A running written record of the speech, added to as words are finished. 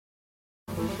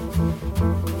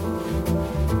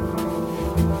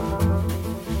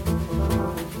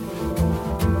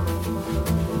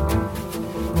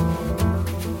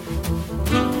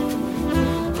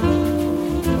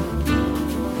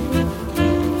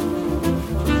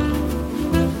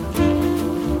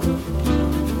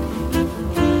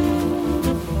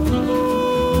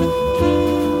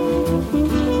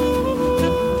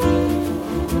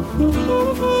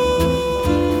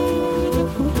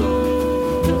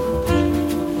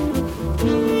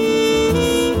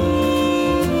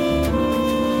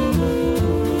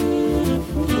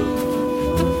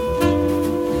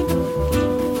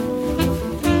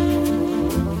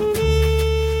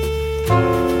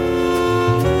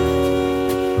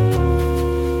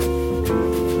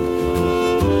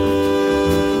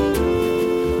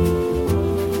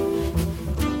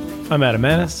I'm Adam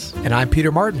Manis. And I'm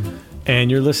Peter Martin.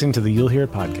 And you're listening to the You'll Hear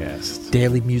It podcast.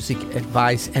 Daily music,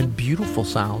 advice, and beautiful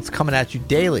sounds coming at you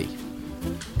daily.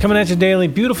 Coming at you daily.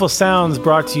 Beautiful sounds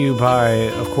brought to you by,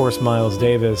 of course, Miles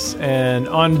Davis. And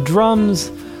on drums,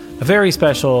 a very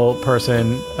special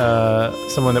person,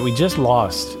 someone that we just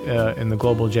lost in the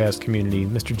global jazz community,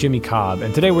 Mr. Jimmy Cobb.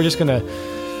 And today we're just going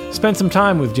to spend some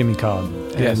time with Jimmy Cobb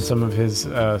and some of his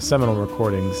seminal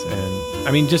recordings. And,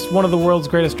 I mean, just one of the world's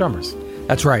greatest drummers.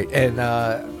 That's right. And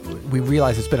we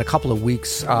realized it's been a couple of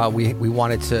weeks. We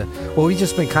wanted to, well, we've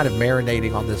just been kind of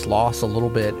marinating on this loss a little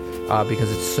bit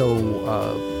because it's so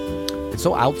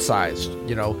outsized,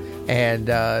 you know,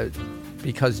 and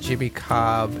because Jimmy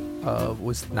Cobb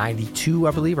was 92,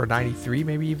 I believe, or 93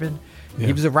 maybe even. Yeah.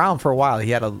 He was around for a while.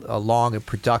 He had a long and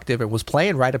productive and was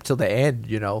playing right up till the end,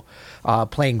 you know,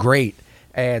 playing great.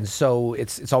 And so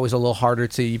it's always a little harder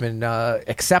to even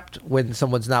accept when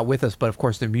someone's not with us. But, of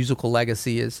course, their musical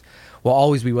legacy will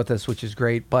always be with us, which is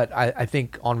great. But I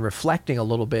think on reflecting a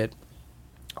little bit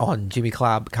on Jimmy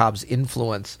Cobb's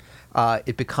influence,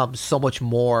 it becomes so much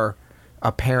more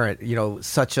apparent, you know,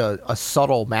 such a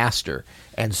subtle master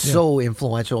and so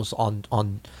influential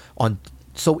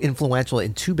so influential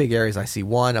in two big areas I see.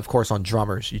 One, of course, on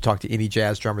drummers. You talk to any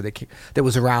jazz drummer that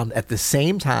was around at the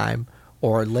same time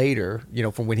or later, you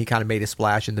know, from when he kind of made a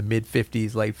splash in the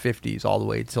mid-'50s, late 50s, all the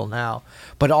way till now.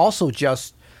 But also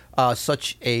just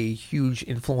such a huge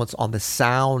influence on the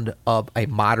sound of a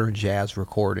modern jazz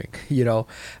recording, you know.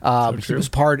 He was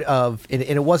part of, and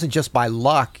it wasn't just by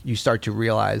luck, you start to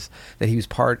realize that he was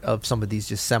part of some of these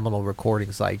just seminal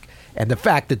recordings, and the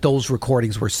fact that those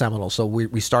recordings were seminal. So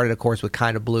we started, of course, with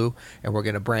Kinda Blue, and we're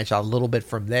going to branch out a little bit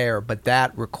from there. But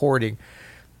that recording,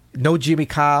 no Jimmy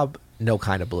Cobb, no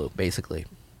Kinda Blue, basically.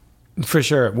 For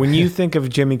sure. When you think of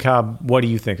Jimmy Cobb, what do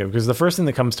you think of? Because the first thing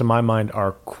that comes to my mind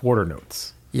are quarter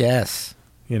notes. Yes.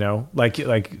 You know,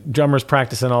 like drummers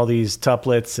practicing all these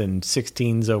tuplets and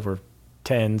 16s over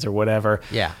 10s or whatever.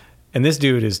 Yeah. And this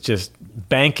dude is just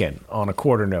banking on a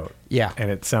quarter note. Yeah.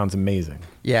 And it sounds amazing.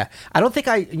 Yeah. I don't think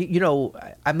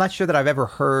I'm not sure that I've ever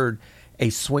heard a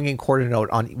swinging quarter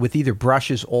note with either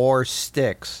brushes or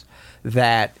sticks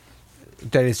that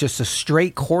is just a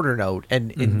straight quarter note.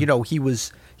 And you know, he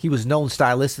was known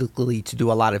stylistically to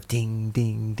do a lot of ding,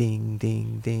 ding, ding,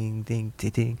 ding, ding, ding, ding,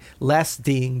 ding, less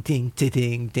ding, ding, ding,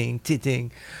 ding, ding,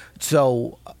 ding.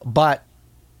 So, but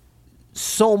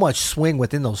so much swing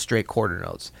within those straight quarter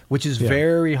notes, which is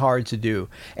very hard to do.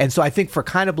 And so I think for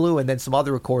Kinda Blue and then some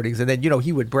other recordings, and then, you know,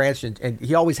 he would branch and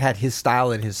he always had his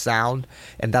style and his sound,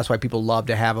 and that's why people love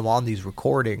to have him on these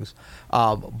recordings.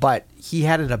 But he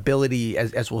had an ability,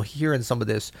 as we'll hear in some of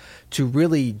this, to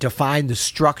really define the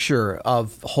structure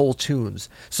of whole tunes.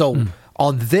 So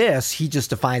on this, he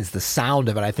just defines the sound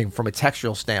of it, I think, from a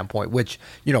textural standpoint, which,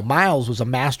 you know, Miles was a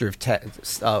master of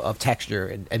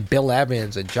texture, and Bill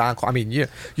Evans and John. I mean, you're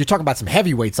talking about some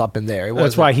heavyweights up in there.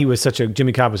 That's why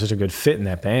Jimmy Cobb was such a good fit in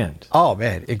that band. Oh,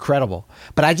 man, incredible.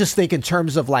 But I just think in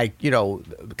terms of, like, you know,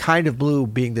 Kind of Blue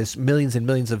being this millions and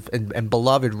millions of, and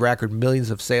beloved record,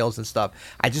 millions of sales and stuff,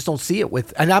 I just don't see it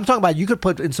with, and I'm talking about, you could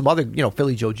put in some other, you know,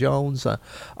 Philly Joe Jones,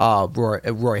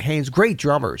 Roy Haynes, great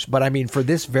drummers. But I mean, for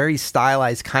this very stylized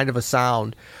kind of a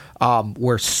sound,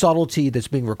 where subtlety that's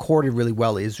being recorded really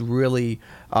well is really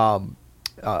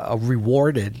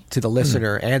rewarded to the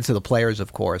listener and to the players,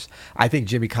 of course. I think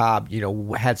Jimmy Cobb, you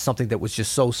know, had something that was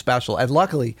just so special. And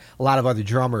luckily, a lot of other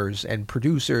drummers and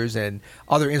producers and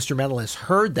other instrumentalists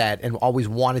heard that and always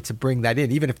wanted to bring that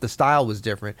in. Even if the style was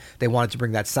different, they wanted to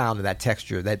bring that sound and that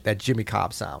texture, that Jimmy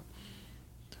Cobb sound.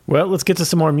 Well, let's get to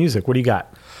some more music. What do you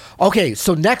got? Okay,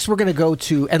 so next we're going to go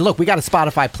to, and look, we got a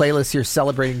Spotify playlist here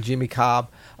celebrating Jimmy Cobb.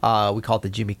 We call it the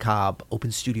Jimmy Cobb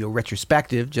Open Studio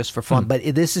Retrospective, just for fun.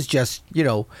 But this is just, you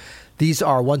know, these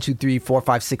are 1, 2, 3, 4,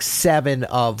 5, 6, 7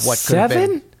 of what could have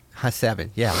been.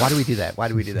 7. Yeah. Why do we do that? Why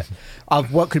do we do that?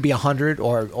 Of what could be 100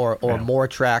 or more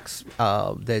tracks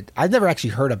that I've never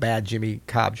actually heard a bad Jimmy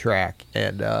Cobb track,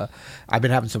 and I've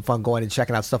been having some fun going and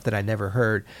checking out stuff that I never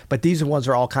heard. But these ones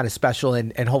are all kind of special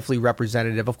and hopefully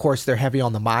representative. Of course, they're heavy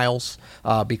on the miles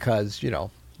because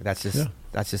that's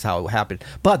just how it happened.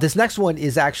 But this next one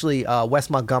is actually Wes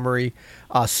Montgomery,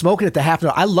 Smoking at the Half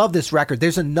Note. I love this record.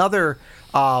 There's another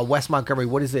Wes Montgomery.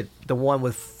 What is it? The one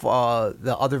with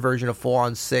the other version of 4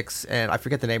 on 6, and I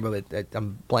forget the name of it.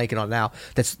 I'm blanking on now.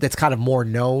 That's kind of more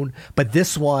known. But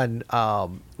this one,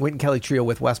 Wynton Kelly Trio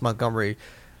with Wes Montgomery,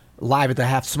 live at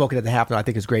the Smoking at the Half Note, I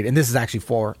think is great. And this is actually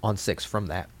 4 on 6 from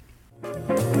that.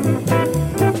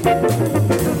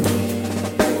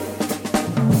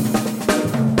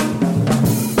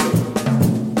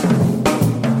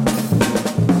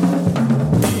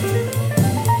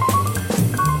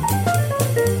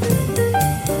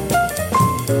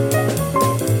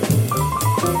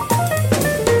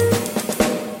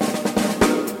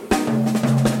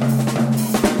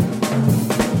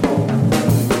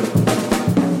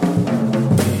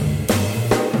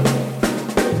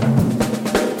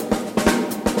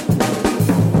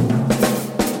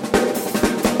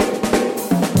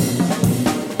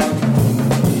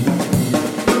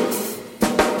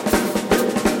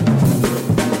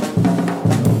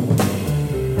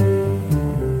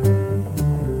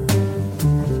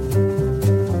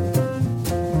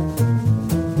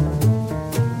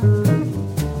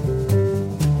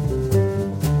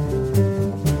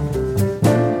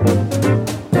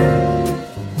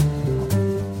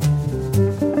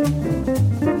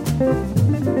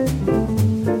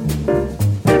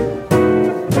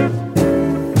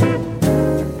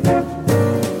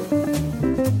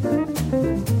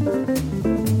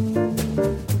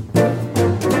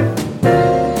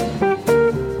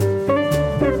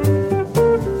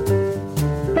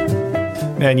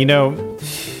 Man,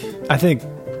 I think,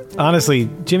 honestly,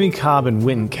 Jimmy Cobb and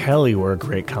Wynton Kelly were a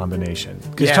great combination.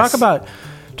 Because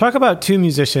talk about two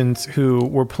musicians who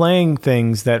were playing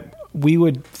things that we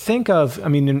would think of,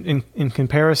 in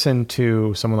comparison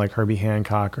to someone like Herbie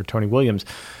Hancock or Tony Williams,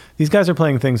 these guys are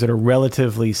playing things that are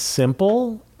relatively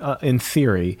simple in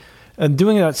theory, and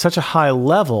doing it at such a high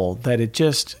level that it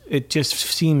just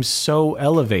seems so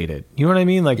elevated. You know what I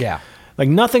mean? Like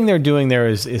nothing they're doing there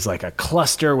is like a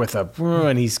cluster with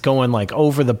and he's going like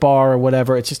over the bar or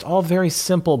whatever. It's just all very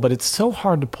simple, but it's so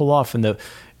hard to pull off in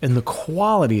the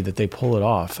quality that they pull it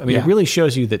off. It really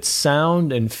shows you that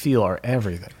sound and feel are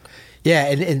everything. Yeah,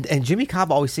 and Jimmy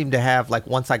Cobb always seemed to have, like,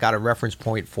 once I got a reference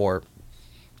point for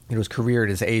his career at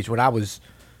his age, when I was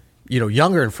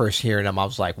younger and first hearing him, I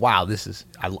was like, wow,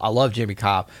 I love Jimmy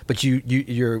Cobb, but you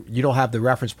don't have the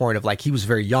reference point of, like, he was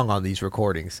very young on these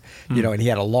recordings, and he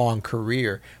had a long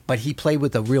career, but he played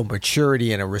with a real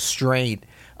maturity and a restraint,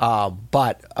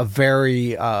 but a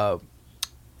very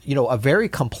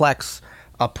complex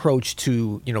approach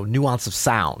to nuance of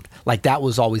sound. Like, that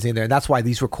was always in there, and that's why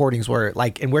these recordings were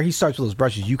like, and where he starts with those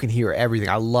brushes, you can hear everything.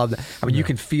 I love that. You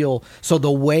can feel, so the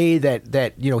way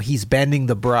that he's bending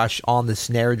the brush on the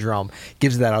snare drum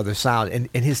gives that other sound,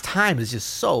 and his time is just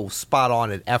so spot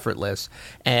on and effortless,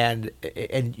 and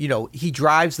he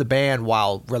drives the band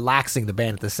while relaxing the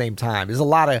band at the same time. There's a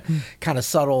lot of kind of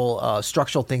subtle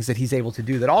structural things that he's able to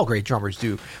do that all great drummers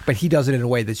do, but he does it in a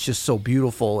way that's just so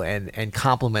beautiful and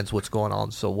complements what's going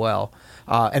on so well.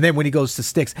 And then when he goes to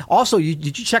sticks, also,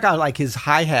 did you check out, like, his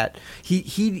hi-hat?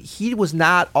 He was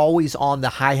not always on the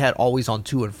hi-hat, always on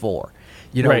 2 and 4.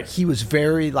 Right. He was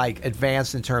very, like,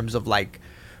 advanced in terms of, like,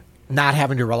 not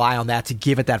having to rely on that to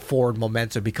give it that forward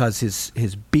momentum, because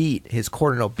his beat, his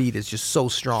quarter note beat, is just so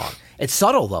strong. It's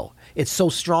subtle, though. It's so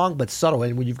strong but subtle,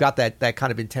 and when you've got that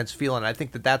kind of intense feeling, I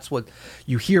think that's what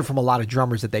you hear from a lot of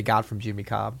drummers that they got from Jimmy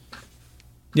Cobb.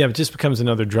 Yeah, it just becomes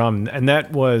another drum, and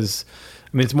that was,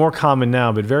 it's more common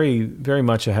now, but very, very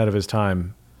much ahead of his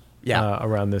time. Yeah,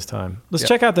 around this time. Let's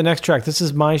check out the next track. This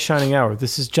is My Shining Hour.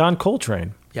 This is John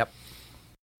Coltrane. Yep.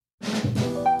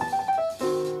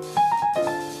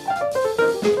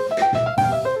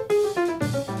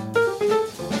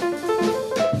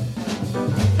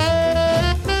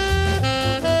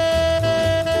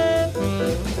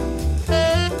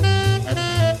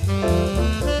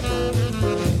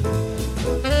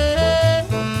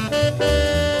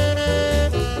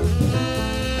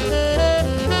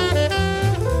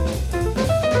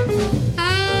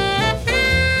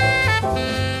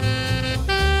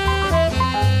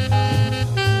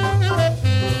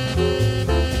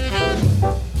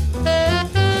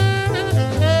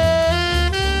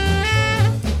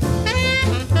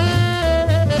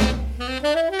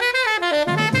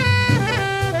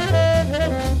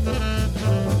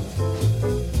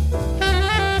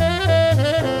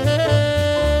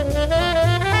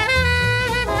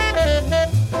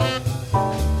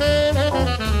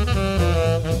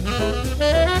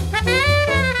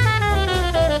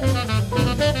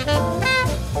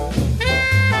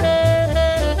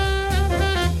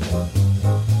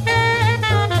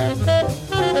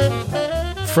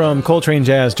 from Coltrane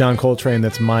Jazz, John Coltrane,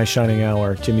 that's my shining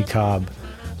hour, Jimmy Cobb.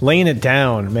 Laying it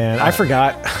down, man. I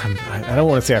forgot. I don't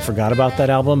want to say I forgot about that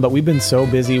album, but we've been so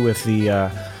busy with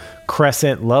the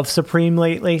Crescent Love Supreme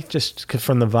lately, just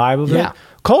from the vibe of it.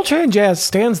 Coltrane Jazz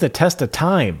stands the test of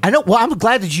time. I know. Well, I'm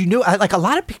glad that you knew. Like, a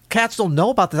lot of cats don't know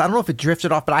about this. I don't know if it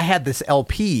drifted off, but I had this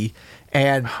LP.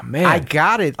 And I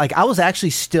got it. Like, I was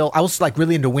like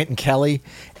really into Wynton Kelly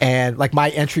and like my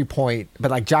entry point.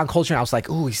 But like John Coltrane, I was like,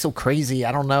 ooh, he's so crazy.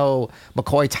 I don't know.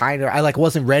 McCoy Tyner. I like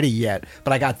wasn't ready yet.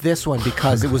 But I got this one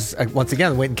because it was, once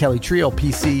again, the Wynton Kelly trio,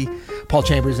 PC, Paul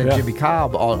Chambers, and Jimmy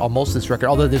Cobb on most of this record.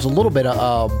 Although there's a little bit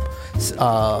of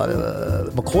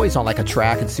McCoy's on like a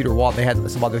track and Cedar Walton. They had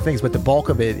some other things. But the bulk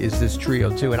of it is this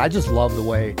trio too. And I just love the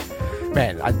way,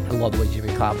 man, I love the way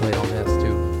Jimmy Cobb played on this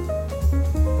too.